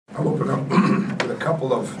I'll open up with a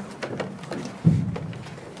couple of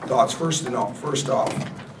thoughts. First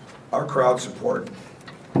off, our crowd support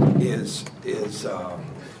is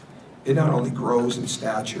it not only grows in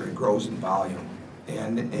stature, it grows in volume,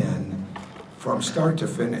 and from start to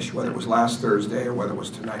finish, whether it was last Thursday or whether it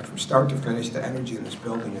was tonight, from start to finish, the energy in this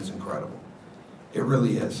building is incredible. It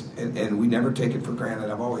really is, and we never take it for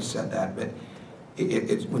granted. I've always said that, but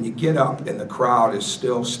it's when you get up and the crowd is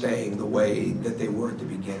still staying the way that they were at the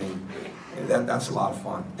beginning, that's a lot of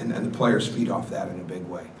fun, and the players feed off that in a big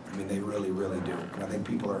way. I mean, they really, really do, and I think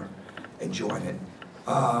people are enjoying it.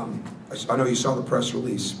 I know you saw the press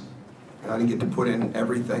release, and I didn't get to put in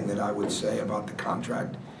everything that I would say about the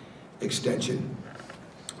contract extension.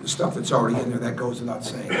 The stuff that's already in there, that goes without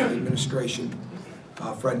saying. The administration,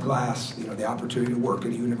 Fred Glass, you know, the opportunity to work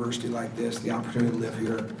at a university like this, the opportunity to live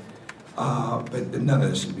here, but none of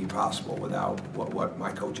this would be possible without what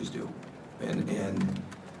my coaches do. And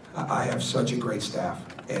I have such a great staff,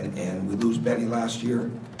 and we lose Benny last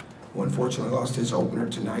year, who unfortunately lost his opener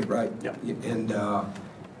tonight, right? Yep. And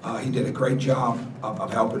he did a great job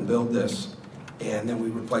of helping build this, and then we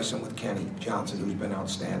replaced him with Kenny Johnson, who's been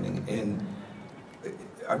outstanding. And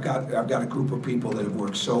I've got a group of people that have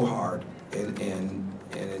worked so hard, and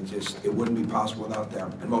it wouldn't be possible without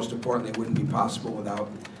them. And most importantly, it wouldn't be possible without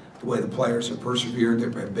the way the players have persevered,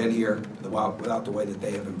 that have been here, without the way that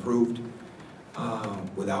they have improved,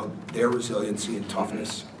 without their resiliency and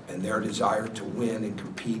toughness and their desire to win and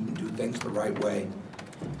compete and do things the right way.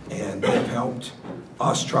 And they've helped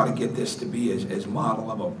us try to get this to be as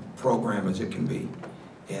model of a program as it can be.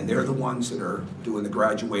 And they're the ones that are doing the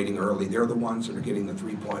graduating early. They're the ones that are getting the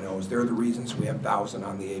 3.0s. They're the reasons we have 1,000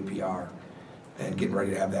 on the APR and getting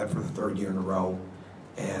ready to have that for the third year in a row.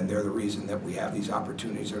 And they're the reason that we have these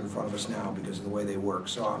opportunities that are in front of us now because of the way they work.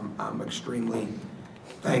 So I'm extremely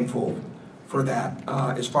thankful for that.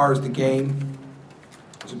 As far as the game,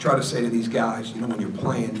 to try to say to these guys, you know, when you're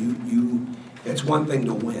playing, it's one thing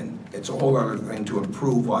to win. It's a whole other thing to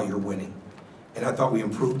improve while you're winning. And I thought we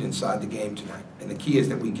improved inside the game tonight. And the key is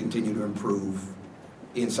that we continue to improve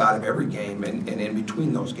inside of every game and in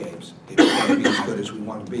between those games if we want to be as good as we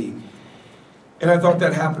want to be. And I thought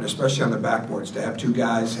that happened, especially on the backboards, to have two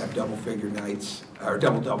guys have double-figure nights, or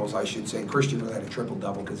double-doubles, I should say. And Christian really had a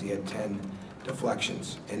triple-double because he had 10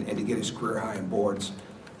 deflections. And to get his career high in boards,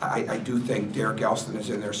 I do think Derek Elston is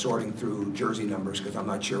in there sorting through jersey numbers because I'm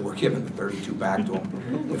not sure we're giving the 32 back to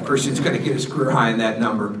him. If Christian's going to get his career high in that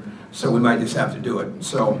number, so we might just have to do it.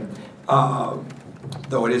 So,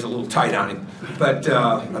 though it is a little tight on him, but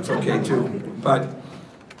that's okay too. But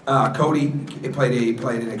Cody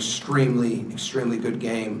played an extremely good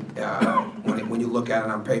game when you look at it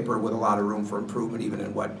on paper, with a lot of room for improvement even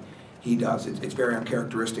in what he does. It's very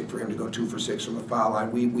uncharacteristic for him to go 2 for 6 from the foul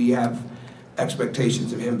line. We have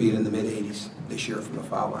expectations of him being in the mid-80s this year from the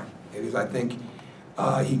foul line, because I think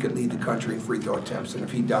he could lead the country in free throw attempts, and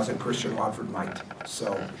if he doesn't, Christian Watford might.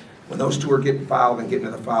 So when those two are getting fouled and getting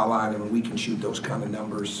to the foul line, and when we can shoot those kind of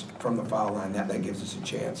numbers from the foul line, that gives us a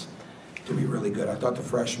chance to be really good. I thought the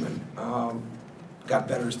freshman got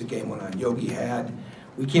better as the game went on. Yogi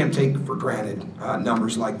we can't take for granted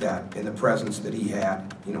numbers like that in the presence that he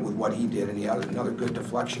had, you know, with what he did, and he had another good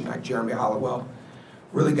deflection night. Jeremy Hollowell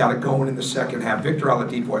really got it going in the second half. Victor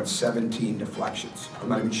Oladipo had 17 deflections. I'm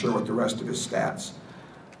not even sure what the rest of his stats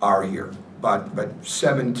are here, but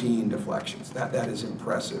 17 deflections. That is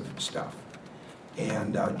impressive stuff.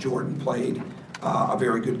 And Jordan played a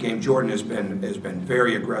very good game. Jordan has been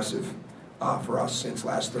very aggressive for us since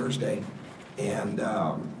last Thursday, and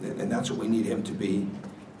that's what we need him to be.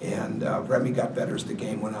 And Remy got better as the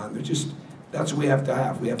game went on. That's what we have to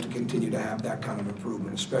have. We have to continue to have that kind of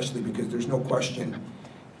improvement, especially because there's no question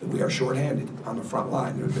that we are shorthanded on the front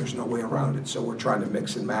line. There's no way around it. So we're trying to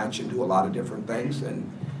mix and match and do a lot of different things,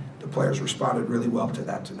 and the players responded really well to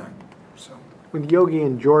that tonight. So with Yogi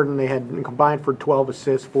and Jordan, they had combined for 12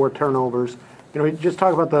 assists, 4 turnovers. You know, just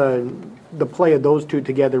talk about the play of those two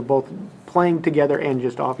together, both playing together and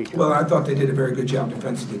just off each other. Well, I thought they did a very good job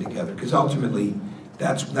defensively together, because ultimately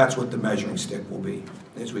that's what the measuring stick will be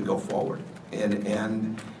as we go forward.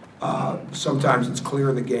 And sometimes it's clear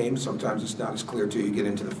in the game, sometimes it's not as clear till you get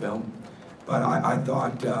into the film. But I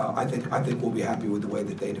think we'll be happy with the way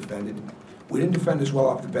that they defended. We didn't defend as well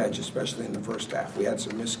off the bench, especially in the first half. We had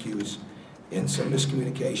some miscues and some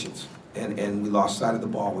miscommunications, and we lost sight of the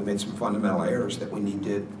ball. We made some fundamental errors that we need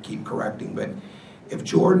to keep correcting. But if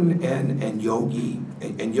Jordan and Yogi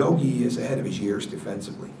is ahead of his years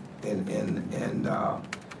defensively, and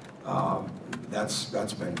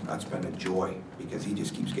that's been a joy, because he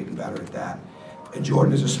just keeps getting better at that. And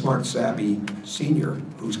Jordan is a smart, savvy senior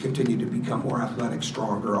who's continued to become more athletic,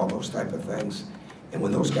 stronger, all those type of things. And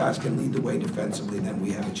when those guys can lead the way defensively, then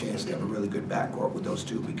we have a chance to have a really good backcourt with those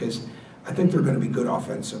two, because I think they're going to be good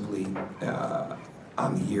offensively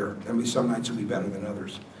on the year. I mean, some nights will be better than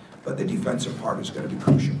others, but the defensive part is going to be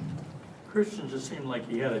crucial. Christian just seemed like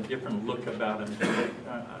he had a different look about him.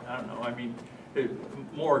 I don't know. I mean,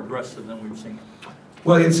 more aggressive than we've seen.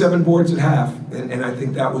 Well, he had 7 boards at half, and I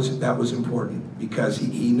think that was important, because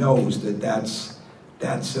he knows that that's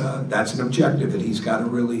an objective that he's got to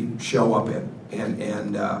really show up in,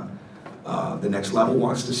 and the next level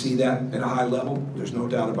wants to see that at a high level. There's no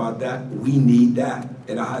doubt about that. We need that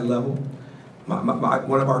at a high level.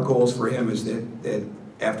 One of our goals for him is that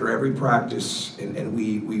after every practice, and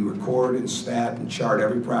we record and stat and chart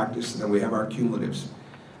every practice, and then we have our cumulatives,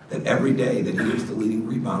 that every day that he is the leading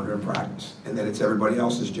rebounder in practice, and that it's everybody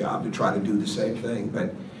else's job to try to do the same thing.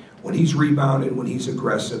 But when he's rebounded, when he's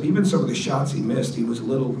aggressive, even some of the shots he missed, he was a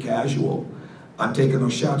little casual on taking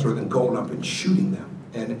those shots rather than going up and shooting them.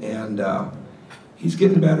 And he's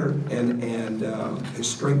getting better, and his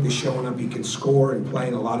strength is showing up. He can score and play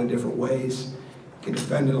in a lot of different ways. He can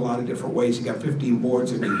defend in a lot of different ways. He got 15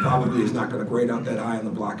 boards, and he probably is not going to grade out that high on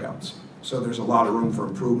the blockouts. So there's a lot of room for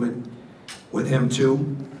improvement with him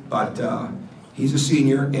too. But he's a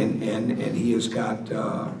senior, and he has got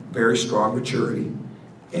very strong maturity,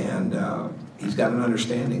 and he's got an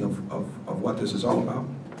understanding of what this is all about.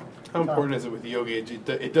 How important is it with Yogi?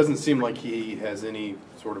 It doesn't seem like he has any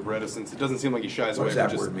sort of reticence. It doesn't seem like he shies away. What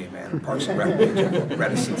does that word mean, man? Parks and Rec,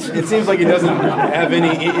 reticence. It seems like he doesn't have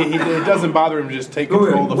any. It doesn't bother him to just take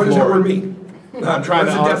control of the floor. What does that word mean? I'm trying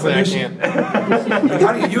to honestly, I can't.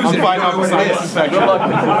 How do you use it? I'm fine off science section.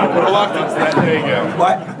 Reluctance. There you go.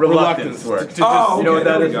 What? Reluctance. Oh, okay. You know what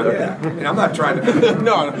that is? Yeah. I mean, I'm not trying to.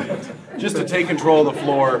 No, just to take control of the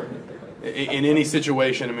floor in any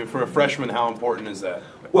situation. I mean, for a freshman, how important is that?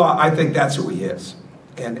 Well, I think that's who he is,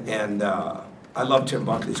 and I love Tim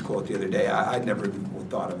Buckley's quote the other day. I'd never even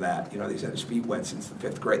thought of that. You know, he's had his feet wet since the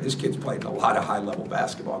 5th grade. This kid's played in a lot of high-level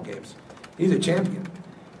basketball games. He's a champion.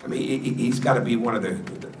 I mean, he's got to be one of the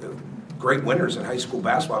great winners in high school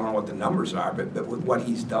basketball. I don't know what the numbers are, but with what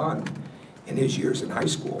he's done in his years in high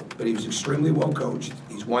school. But he was extremely well coached.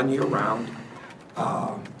 He's won year-round.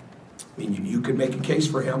 I mean, you could make a case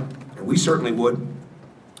for him, and we certainly would,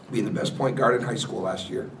 being the best point guard in high school last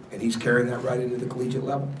year, and he's carrying that right into the collegiate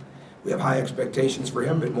level. We have high expectations for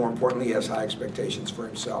him, but more importantly, he has high expectations for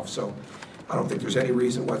himself. So I don't think there's any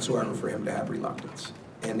reason whatsoever for him to have reluctance.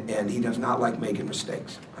 And he does not like making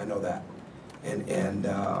mistakes. I know that. And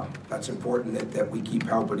that's important that we keep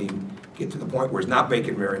helping him get to the point where he's not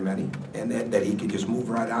making very many, and that he can just move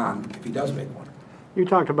right on if he does make one. You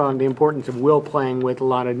talked about the importance of Will playing with a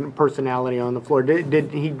lot of personality on the floor.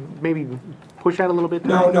 Did he maybe push that a little bit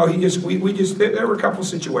tonight? No, he just we just there were a couple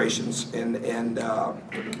situations, and got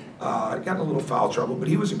in a little foul trouble, but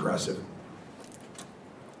he was aggressive.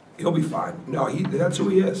 He'll be fine. No, that's who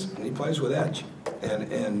he is, and he plays with edge,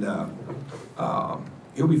 and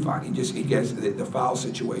he'll be fine. He gets the foul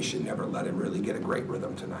situation never let him really get a great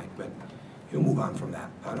rhythm tonight, but he'll move on from that.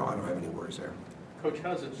 I don't have any worries there. Coach,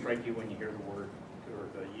 how does it strike you when you hear the word or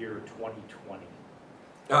the year 2020?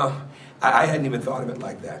 I hadn't even thought of it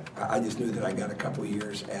like that. I just knew that I got a couple of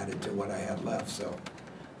years added to what I had left. So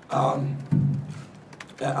I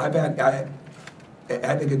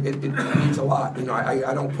think it means a lot. You know,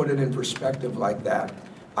 I don't put it in perspective like that.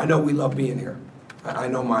 I know we love being here. I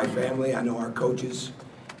know my family. I know our coaches.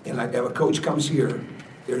 And if a coach comes here,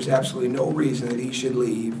 there's absolutely no reason that he should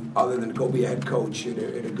leave other than to go be a head coach at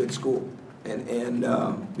a good school and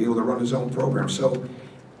be able to run his own program. So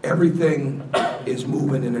everything is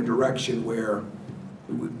moving in a direction where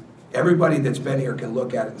everybody that's been here can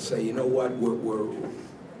look at it and say, you know what,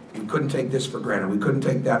 we couldn't take this for granted. We couldn't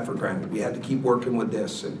take that for granted. We had to keep working with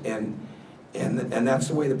this, and that's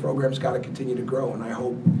the way the program's got to continue to grow. And I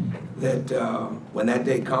hope that when that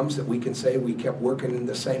day comes, that we can say we kept working in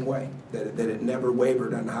the same way, that it never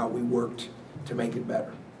wavered on how we worked to make it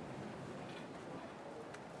better.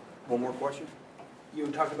 One more question? You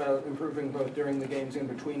talked about improving both during the games and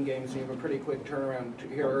between games, and you have a pretty quick turnaround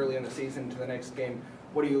here early in the season to the next game.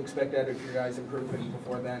 What do you expect out of your guys' improvement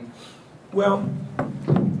before then? Well,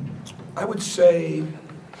 I would say,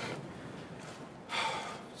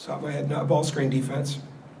 top of my head, ball screen defense,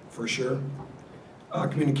 for sure.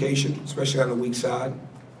 Communication, especially on the weak side.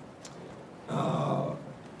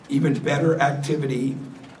 Even better activity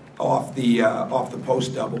off the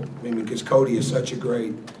post double. I mean, because Cody is such a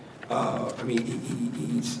great.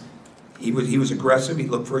 He was aggressive. He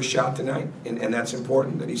looked for a shot tonight, and that's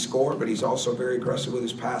important that he scored, but he's also very aggressive with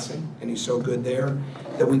his passing, and he's so good there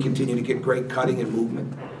that we continue to get great cutting and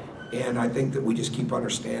movement. And I think that we just keep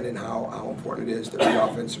understanding how important it is that we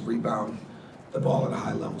offensive rebound the ball at a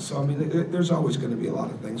high level. So, I mean, there's always going to be a lot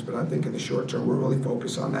of things, but I think in the short term, we're really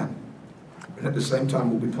focused on that. And at the same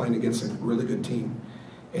time, we'll be playing against a really good team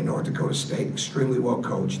in North Dakota State, extremely well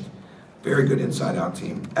coached, very good inside-out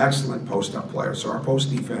team, excellent post-up players. So our post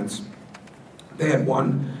defense, they had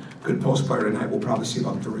one good post player tonight. We'll probably see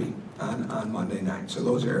about 3 on Monday night. So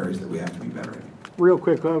those are areas that we have to be better in. Real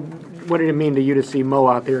quick, what did it mean to you to see Mo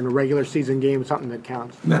out there in a regular season game, something that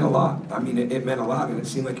counts? It meant a lot. I mean, it meant a lot, and it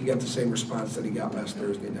seemed like he got the same response that he got last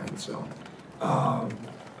Thursday night. So,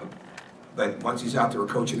 but once he's out there, we're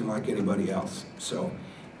coaching him like anybody else. So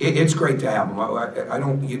it's great to have him. I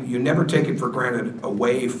don't. You never take it for granted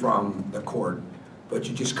away from the court, but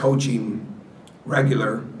you just coach him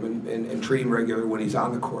regular and treat him regular when he's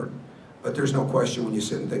on the court. But there's no question when you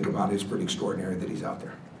sit and think about it, it's pretty extraordinary that he's out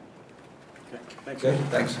there. Okay, thanks. Okay,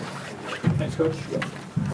 thanks. Thanks, Coach.